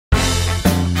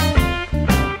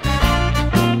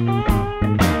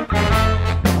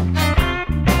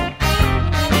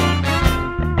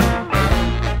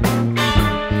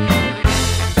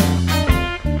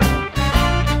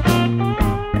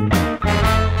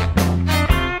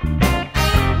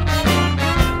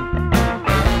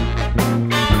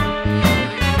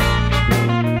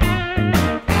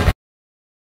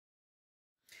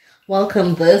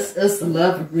Welcome. This is the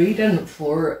love reading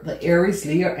for the Aries,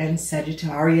 Leo, and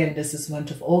Sagittarius. This is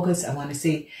month of August. I want to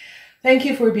say thank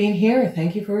you for being here.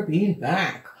 Thank you for being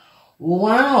back.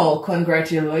 Wow.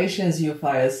 Congratulations, you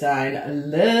fire sign.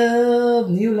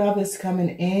 New love is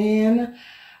coming in.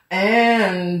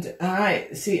 And I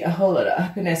see a whole lot of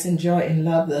happiness and joy in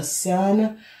love. The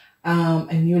sun.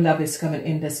 And new love is coming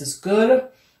in. This is good.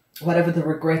 Whatever the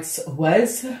regrets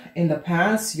was in the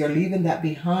past, you're leaving that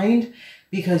behind,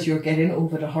 because you're getting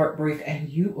over the heartbreak and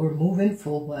you are moving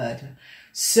forward.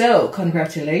 So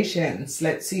congratulations.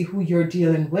 Let's see who you're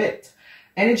dealing with.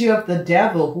 Energy of the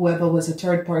devil. Whoever was a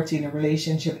third party in a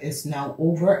relationship is now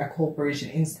over. A corporation,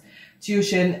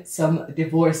 institution. Some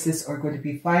divorces are going to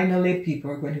be finally.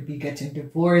 People are going to be getting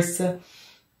divorced.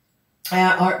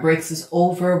 Heartbreaks is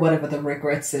over. Whatever the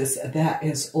regrets is, that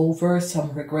is over.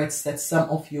 Some regrets that some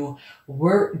of you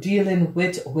were dealing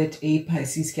with a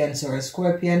Pisces, Cancer, or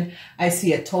Scorpion. I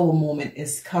see a total moment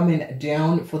is coming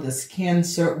down for this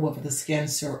Cancer, whoever this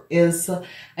Cancer is.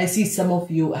 I see some of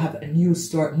you have a new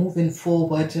start moving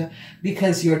forward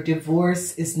because your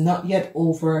divorce is not yet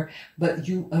over, but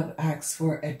you have asked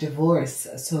for a divorce.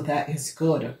 So that is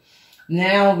good.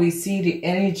 Now we see the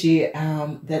energy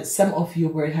that some of you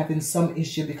were having some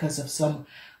issue because of some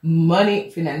money,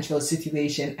 financial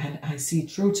situation. And I see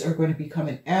truths are going to be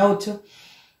coming out.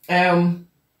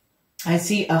 I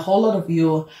see a whole lot of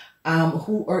you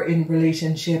who are in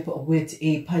relationship with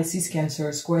a Pisces,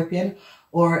 Cancer, Scorpion,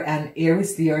 or an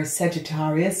Aries, Leo, or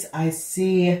Sagittarius. I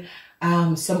see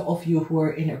some of you who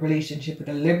are in a relationship with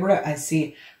a Libra. I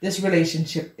see this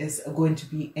relationship is going to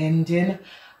be ending.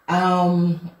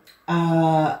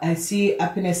 I see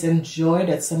happiness and joy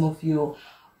that some of you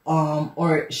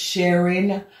are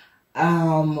sharing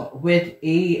with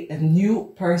a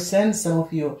new person. Some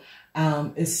of you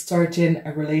is starting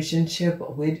a relationship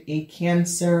with a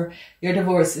Cancer. Your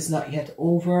divorce is not yet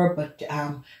over, but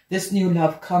this new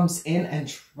love comes in, and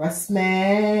trust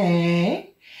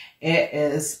me, it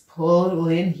is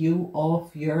pulling you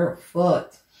off your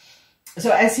foot.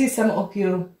 So I see some of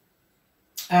you,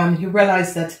 you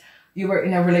realize that you were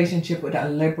in a relationship with a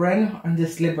Libran, and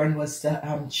this Libran was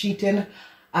cheating.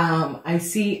 I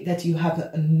see that you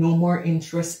have no more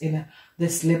interest in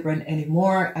this Libran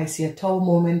anymore. I see a total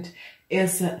moment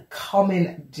is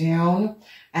coming down,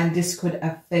 and this could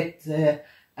affect the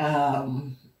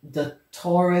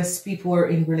Taurus. People who are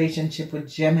in relationship with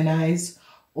Geminis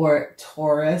or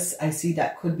Taurus. I see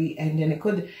that could be ending.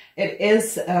 It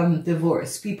is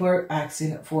divorce. People are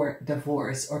asking for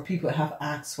divorce, or people have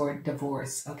asked for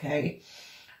divorce. Okay.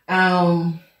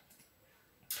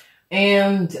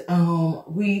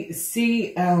 We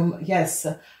see, yes,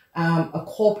 a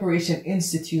corporation,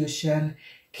 institution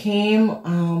came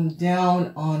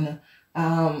down on,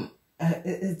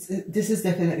 this is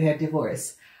definitely a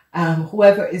divorce.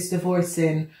 Whoever is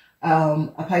divorcing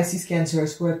a Pisces, Cancer,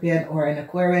 Scorpion, or an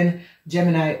Aquarian,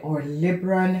 Gemini, or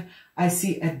Libran, I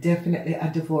see definitely a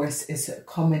divorce is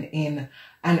coming in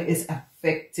and is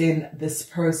affecting this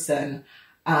person.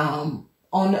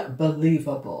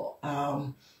 Unbelievable.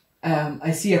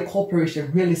 I see a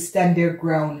corporation really stand their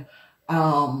ground,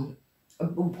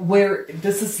 where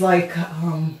this is like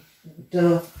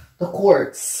the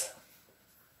courts.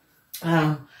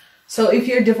 So if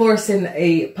you're divorcing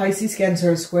a Pisces,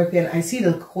 Cancer, Scorpion, I see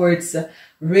the courts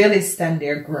really stand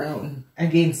their ground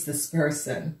against this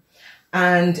person.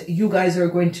 And you guys are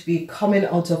going to be coming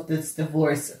out of this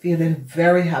divorce feeling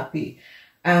very happy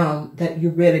that you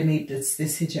really made this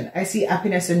decision. I see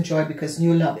happiness and joy because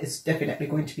new love is definitely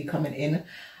going to be coming in.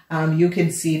 You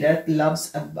can see that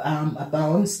loves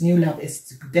abounds. New love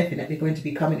is definitely going to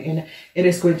be coming in. It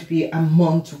is going to be a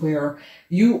month where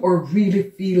you are really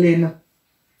feeling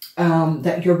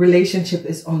that your relationship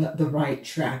is on the right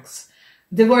tracks.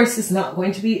 Divorce is not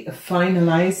going to be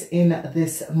finalized in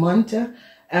this month,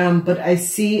 but I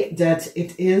see that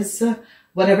it is,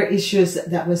 whatever issues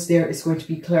that was there is going to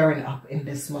be clearing up in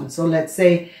this month. So let's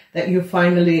say that you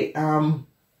finally, a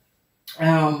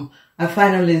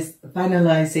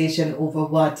finalization over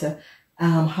what,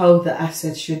 how the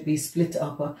assets should be split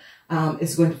up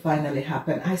is going to finally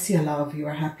happen. I see a lot of you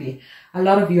are happy. A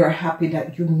lot of you are happy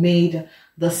that you made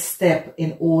the step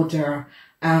in order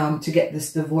to get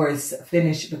this divorce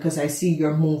finished, because I see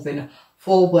you're moving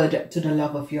forward to the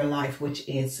love of your life, which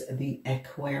is the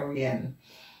Aquarian.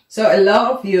 So a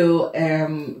lot of you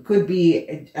could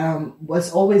be,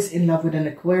 was always in love with an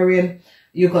Aquarian.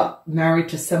 You got married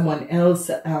to someone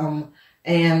else,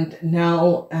 and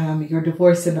now you're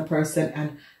divorcing a person,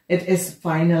 and it is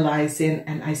finalizing,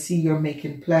 and I see you're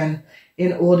making plan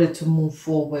in order to move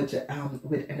forward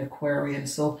with an Aquarian.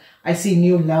 So I see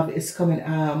new love is coming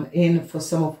in for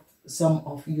some of some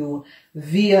of you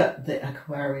via the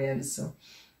Aquarians.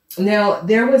 Now,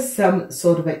 there was some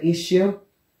sort of an issue.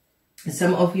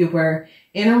 Some of you were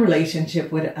in a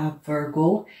relationship with a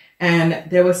Virgo, and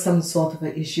there was some sort of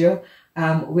an issue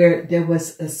where there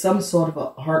was some sort of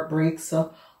a heartbreak,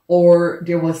 or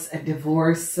there was a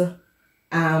divorce.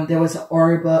 There was a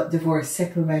horrible divorce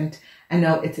settlement, and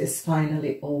now it is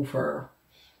finally over.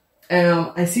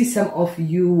 I see some of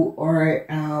you are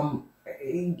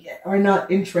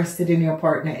not interested in your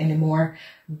partner anymore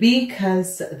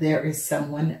because there is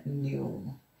someone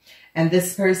new. And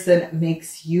this person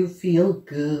makes you feel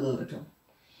good.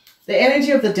 The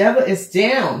energy of the devil is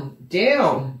down,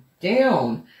 down,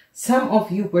 down. Some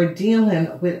of you were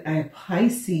dealing with a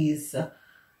Pisces,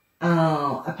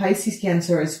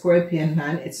 Cancer, a Scorpion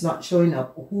man. It's not showing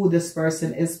up who this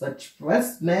person is, but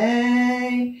trust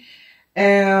me.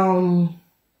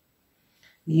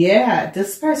 Yeah,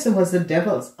 this person was the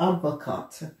devil's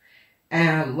advocate.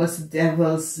 Was the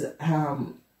devil's,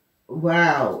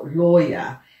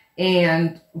 lawyer.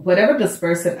 And whatever this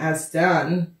person has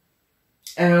done,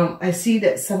 I see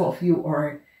that some of you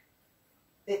are,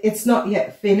 it's not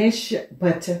yet finished,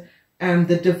 but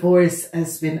the divorce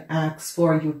has been asked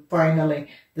for. You finally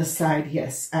decide,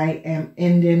 yes, I am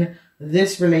ending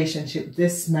this relationship,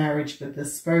 this marriage with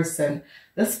this person.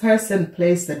 This person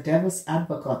plays the devil's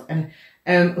advocate.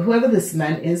 And whoever this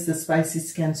man is, the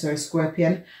Pisces, Cancer,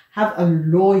 Scorpion, have a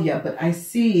lawyer. But I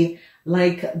see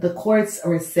like the courts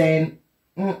are saying,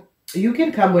 you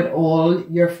can come with all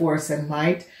your force and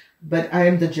might, but I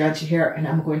am the judge here, and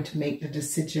I'm going to make the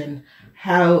decision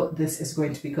how this is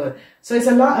going to be good. So it's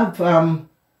a lot of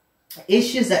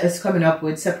issues that is coming up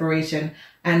with separation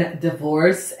and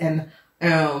divorce, and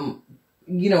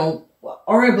you know,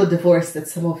 horrible divorce that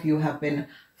some of you have been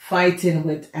fighting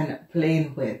with and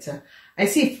playing with. I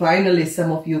see finally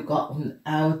some of you gotten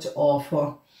out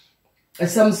of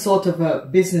some sort of a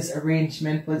business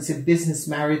arrangement, whether it's a business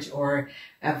marriage or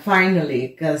finally,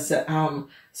 because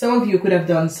some of you could have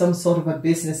done some sort of a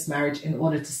business marriage in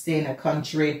order to stay in a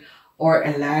country or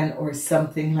a land or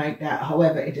something like that.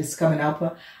 However, it is coming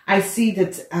up. I see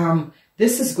that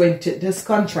this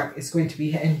contract is going to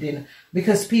be ending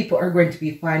because people are going to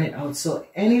be finding out. So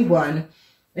anyone,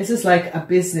 this is like a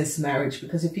business marriage,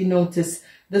 because if you notice,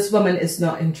 this woman is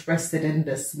not interested in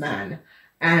this man.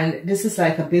 And this is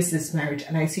like a business marriage.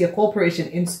 And I see a corporation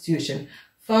institution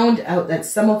found out that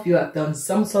some of you have done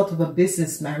some sort of a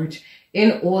business marriage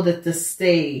in order to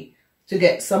stay, to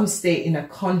get some stay in a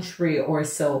country or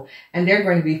so. And they're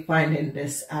going to be finding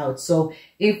this out. So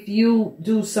if you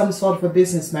do some sort of a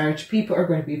business marriage, people are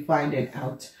going to be finding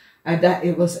out that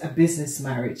it was a business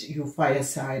marriage, you fire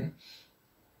sign.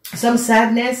 Some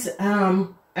sadness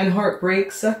and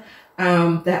heartbreaks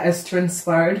that has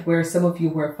transpired, where some of you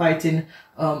were fighting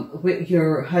with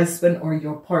your husband or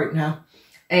your partner,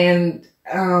 and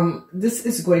this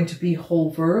is going to be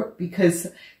over because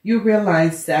you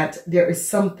realize that there is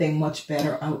something much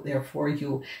better out there for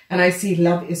you. And I see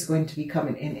love is going to be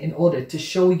coming in order to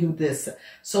show you this,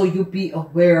 so you be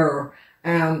aware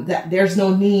that there's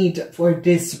no need for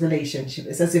this relationship.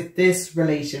 It's as if this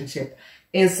relationship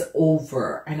is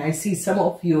over. And I see some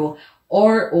of you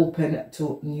are open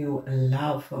to new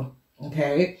love,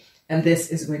 okay? And this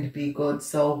is going to be good.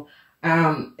 So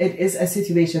it is a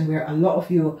situation where a lot of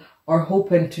you are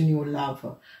hoping to new love,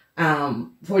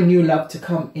 for new love to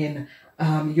come in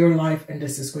your life, and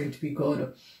this is going to be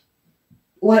good.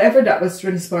 Whatever that was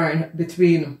transpiring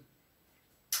between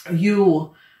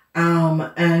you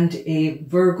and a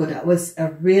Virgo, that was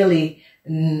a really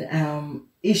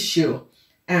issue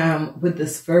with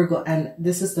this Virgo, and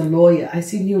this is the lawyer. I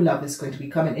see new love is going to be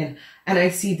coming in, and I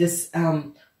see this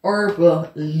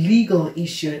horrible legal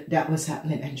issue that was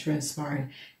happening and transpiring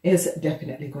is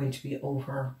definitely going to be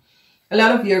over. A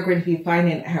lot of you are going to be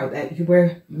finding out that you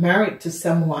were married to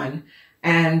someone,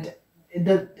 and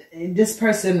this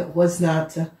person was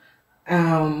not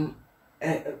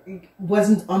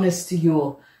wasn't honest to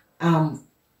you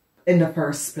in the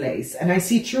first place. And I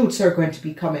see truths are going to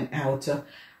be coming out.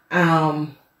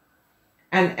 And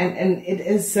it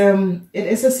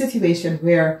is a situation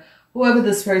where whoever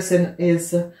this person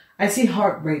is, I see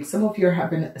heartbreak. Some of you are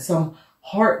having some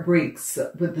heartbreaks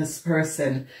with this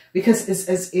person, because it's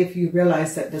as if you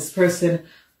realize that this person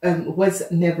was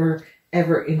never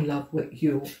ever in love with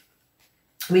you.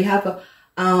 We have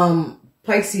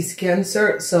Pisces,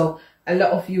 Cancer, so a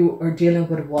lot of you are dealing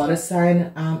with water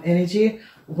sign energy,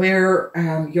 where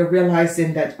you're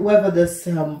realizing that whoever this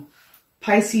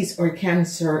Pisces or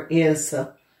Cancer is,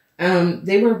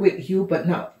 they were with you, but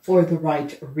not for the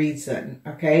right reason,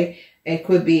 okay? It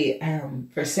could be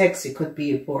for sex, it could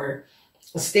be for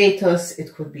status,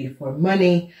 it could be for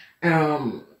money,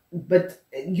 but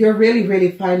you're really,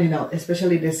 really finding out,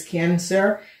 especially this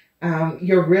Cancer,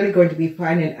 you're really going to be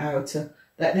finding out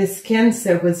that this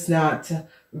Cancer was not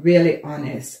really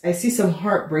honest. I see some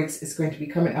heartbreaks is going to be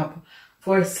coming up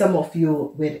for some of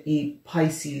you with a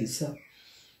Pisces.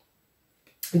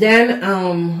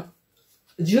 Then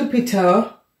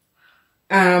Jupiter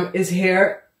is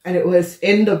here, and it was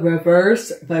in the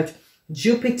reverse, but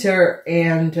Jupiter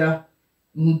and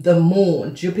the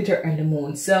moon, Jupiter and the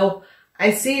moon. So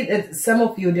I see that some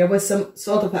of you, there was some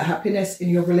sort of a happiness in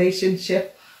your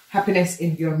relationship, happiness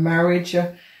in your marriage,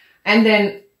 and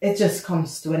then it just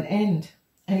comes to an end.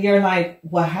 And you're like,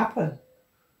 what happened?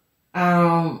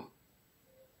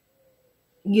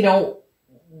 You know,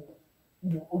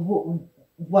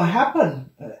 what happened?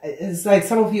 It's like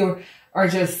some of you are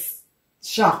just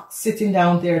shocked, sitting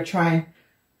down there trying,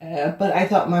 but I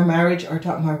thought my marriage or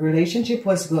thought my relationship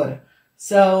was good.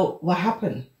 So what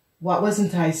happened? What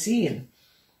wasn't I seeing?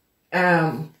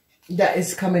 That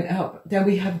is coming up. Then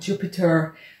we have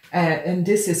Jupiter, and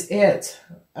this is it.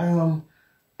 A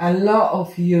lot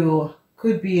of you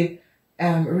could be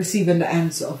receiving the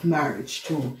answer of marriage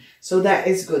too. So that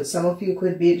is good. Some of you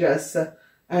could be just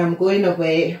going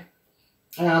away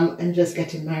and just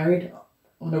getting married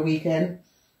on a weekend,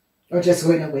 or just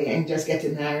going away and just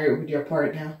getting married with your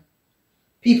partner.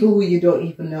 People who you don't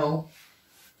even know.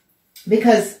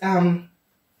 Because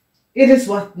it is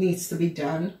what needs to be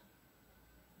done.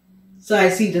 So I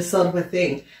see this sort of a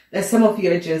thing that some of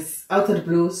you are just out of the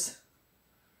blues.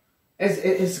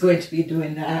 Is going to be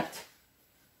doing that.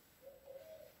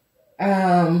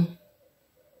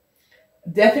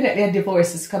 Definitely a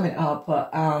divorce is coming up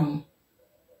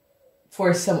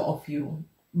for some of you,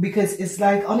 because it's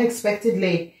like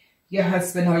unexpectedly your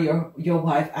husband or your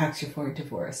wife asks you for a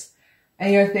divorce,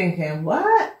 and you're thinking,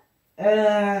 what?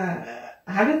 I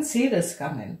didn't see this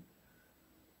coming.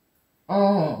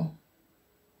 Oh,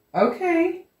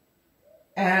 okay.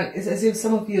 And it's as if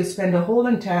some of you spend a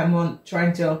whole time on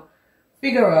trying to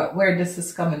figure out where this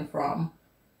is coming from,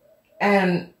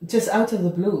 and just out of the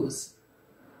blues.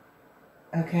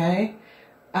 Okay.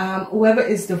 Whoever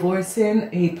is divorcing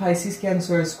a Pisces,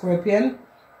 Cancer, or Scorpion,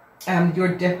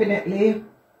 you're definitely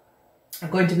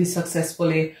going to be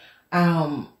successfully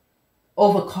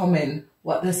overcoming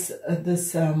what this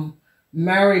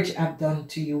marriage have done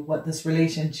to you, what this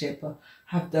relationship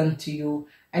have done to you,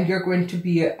 and you're going to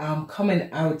be coming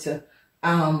out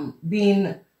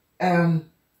being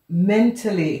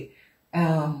mentally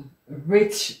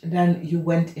rich than you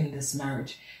went in this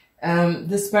marriage.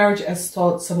 This marriage has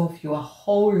taught some of you a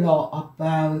whole lot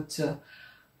about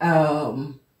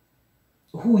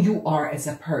who you are as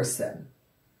a person.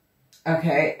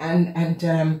 Okay, and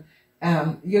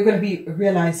you're going to be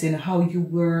realizing how you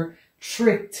were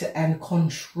tricked and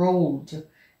controlled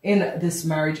in this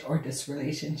marriage or this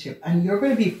relationship, and you're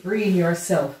going to be freeing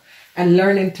yourself and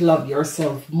learning to love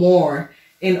yourself more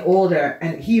in order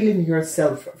and healing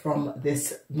yourself from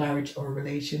this marriage or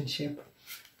relationship.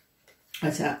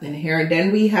 What's happening here? And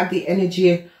then we have the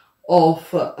energy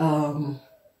of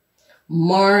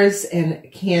Mars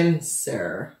and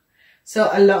Cancer. So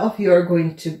a lot of you are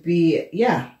going to be,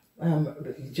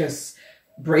 just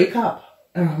break up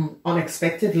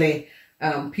unexpectedly.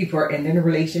 People are ending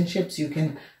relationships. You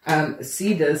can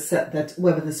see this, that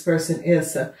whoever this person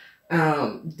is,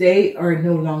 they are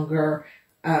no longer,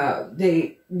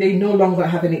 they no longer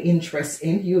have any interest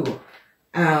in you.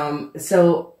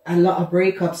 So a lot of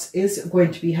breakups is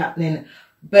going to be happening,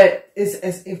 but it's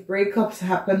as if breakups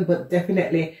happen, but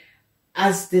definitely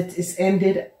as it is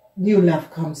ended, new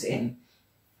love comes in.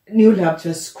 New love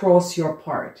just cross your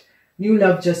path. New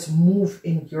love just move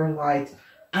in your life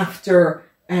after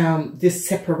this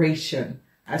separation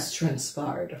has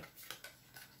transpired.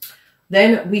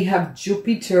 Then we have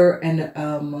Jupiter and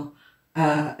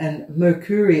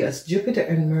Mercurius. Jupiter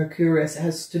and Mercurius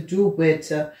has to do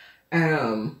with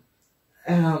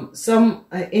some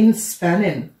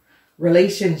in-spanning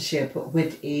relationship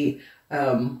with a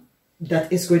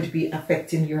that is going to be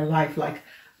affecting your life, like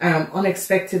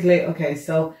unexpectedly. Okay,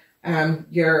 so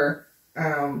your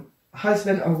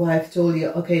husband or wife told you,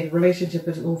 okay, the relationship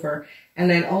is over, and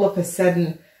then all of a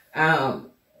sudden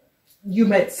you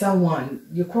met someone,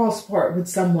 you crossed paths with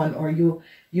someone, or you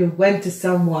went to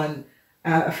someone,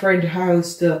 a friend's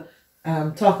house to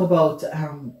talk about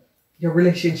your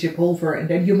relationship over, and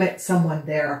then you met someone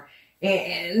there,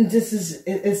 and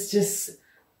it's just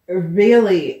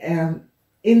really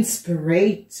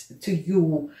inspirate to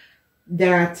you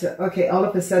that, okay, all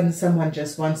of a sudden someone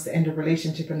just wants to end a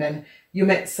relationship, and then you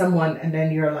met someone, and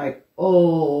then you're like,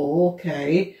 oh,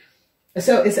 okay,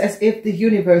 So it's as if the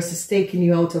universe is taking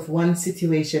you out of one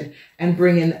situation and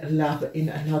bringing love in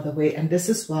another way. And this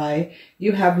is why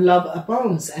you have love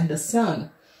abounds and the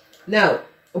sun. Now,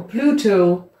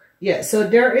 Pluto, yeah, so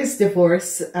there is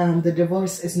divorce. The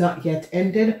divorce is not yet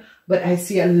ended, but I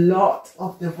see a lot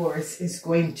of divorce is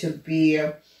going to be,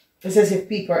 it's as if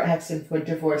people are asking for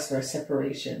divorce or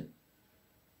separation.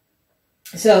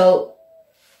 So,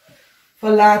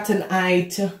 for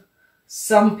Latinite,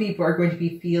 some people are going to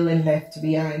be feeling left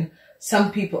behind.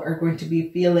 Some people are going to be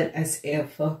feeling as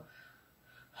if,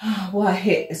 what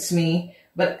hits me?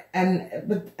 But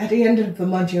at the end of the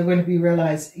month, you're going to be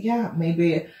realized, yeah,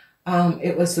 maybe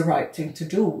it was the right thing to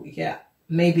do. Yeah,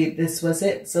 maybe this was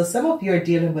it. So some of you are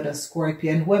dealing with a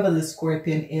Scorpion, whoever the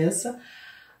Scorpion is.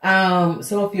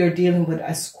 Some of you are dealing with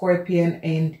a Scorpion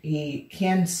and a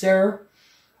Cancer.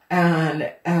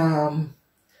 And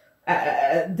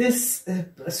this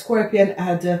Scorpion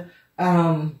had,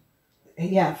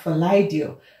 yeah, followed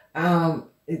you.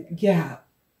 Yeah,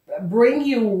 bring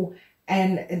you,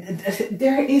 and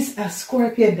there is a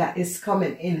Scorpion that is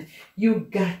coming in. You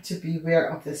got to be aware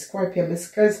of the Scorpion,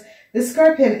 because the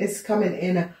Scorpion is coming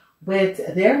in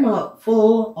with their mouth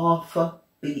full of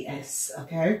BS,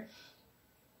 okay?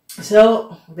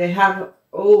 So they have,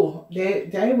 oh,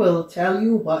 they will tell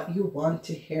you what you want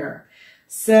to hear.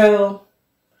 So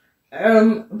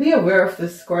be aware of the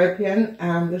Scorpion.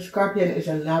 The Scorpion is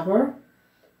a lover.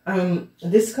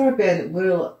 This Scorpion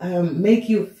will make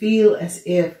you feel as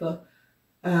if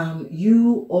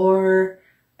you are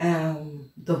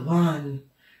the one.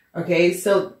 Okay,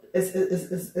 so this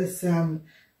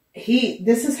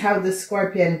is how the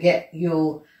Scorpion get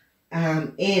you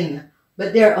in,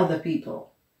 but there are other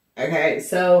people. Okay,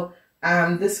 so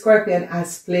the Scorpion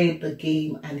has played the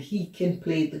game, and he can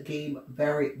play the game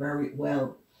very, very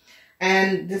well.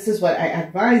 And this is what I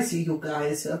advise you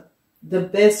guys. The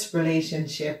best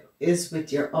relationship is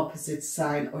with your opposite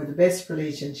sign, or the best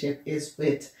relationship is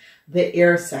with the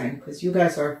air sign, because you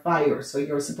guys are fire, so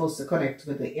you're supposed to connect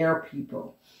with the air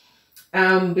people.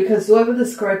 Because whoever the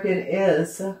Scorpion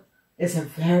is a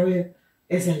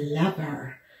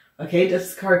lover. Okay, the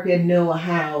Scorpion know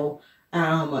how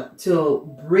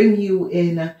to bring you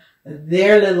in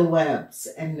their little webs,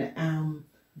 and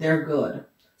they're good.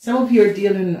 Some of you are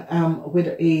dealing with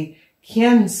a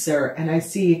Cancer, and I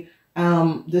see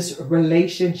this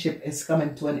relationship is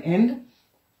coming to an end.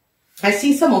 I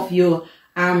see some of you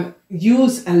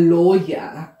use a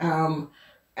lawyer,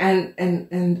 and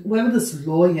whoever this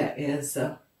lawyer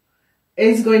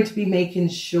is going to be making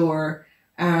sure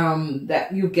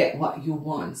that you get what you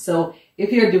want. So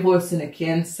if you're divorcing a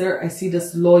Cancer, I see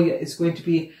this lawyer is going to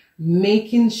be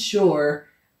making sure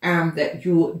that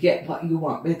you get what you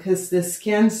want, because this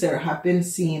Cancer have been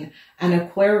seeing an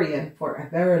Aquarian for a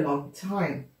very long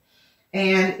time.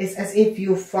 And it's as if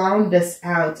you found this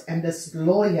out, and this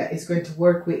lawyer is going to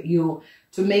work with you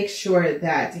to make sure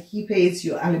that he pays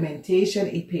you alimentation,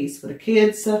 he pays for the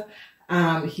kids,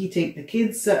 he take the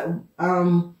kids,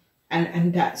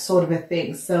 and that sort of a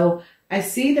thing. So I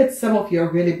see that some of you are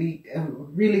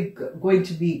really going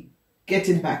to be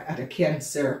getting back at a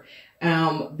Cancer,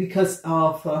 because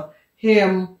of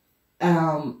him,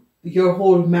 your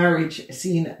whole marriage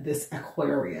seeing this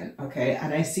Aquarian, okay?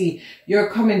 And I see you're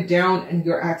coming down and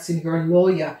you're asking your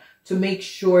lawyer to make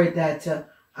sure that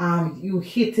you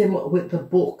hit him with the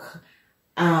book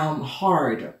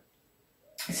hard.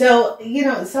 So, you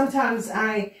know, sometimes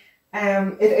it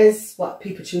is what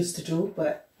people choose to do,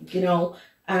 but, you know,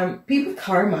 people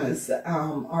karmas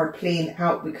are playing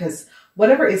out, because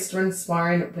whatever is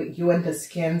transpiring with you and this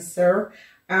Cancer,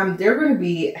 they're going to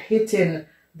be hitting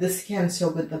this Cancer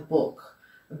with the book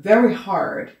very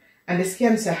hard, and this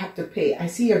Cancer have to pay. I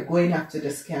see you're going after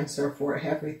this Cancer for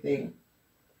everything.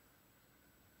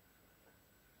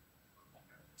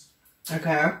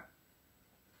 Okay.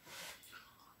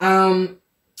 Then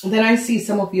I see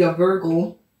some of you are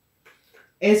Virgo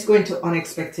is going to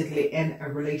unexpectedly end a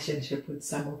relationship with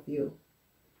some of you.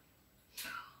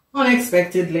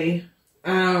 Unexpectedly.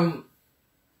 And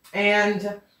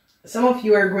some of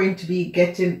you are going to be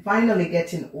finally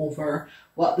getting over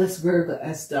what this Virgo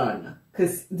has done.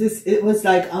 Because it was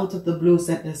like out of the blue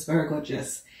that this Virgo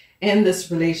just end this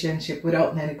relationship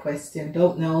without any question,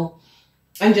 don't know,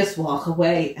 and just walk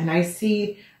away. And I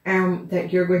see that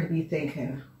you're going to be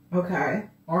thinking, okay,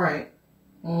 all right,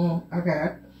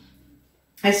 okay.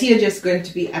 I see you're just going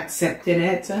to be accepting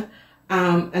it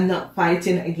and not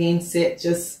fighting against it,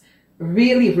 just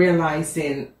really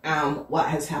realizing what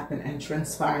has happened and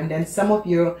transpired. And some of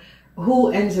you who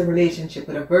ends a relationship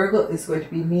with a Virgo is going to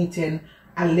be meeting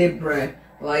a Libra,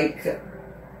 like,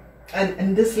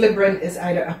 and this Libra is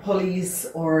either a police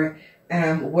or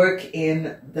work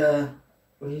in the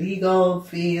legal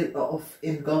field of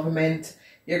in government,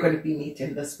 you're going to be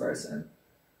meeting this person.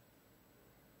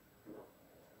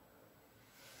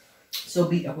 So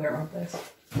be aware of this.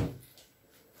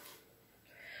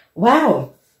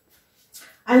 Wow.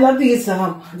 I love these.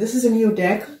 This is a new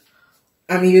deck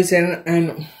I'm using,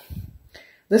 and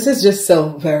this is just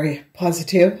so very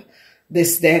positive,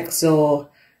 this deck. So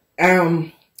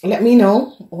let me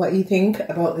know what you think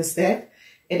about this deck.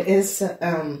 It is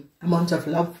a month of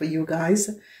love for you guys.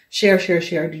 Share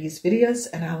these videos,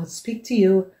 and I will speak to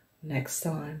you next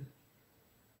time.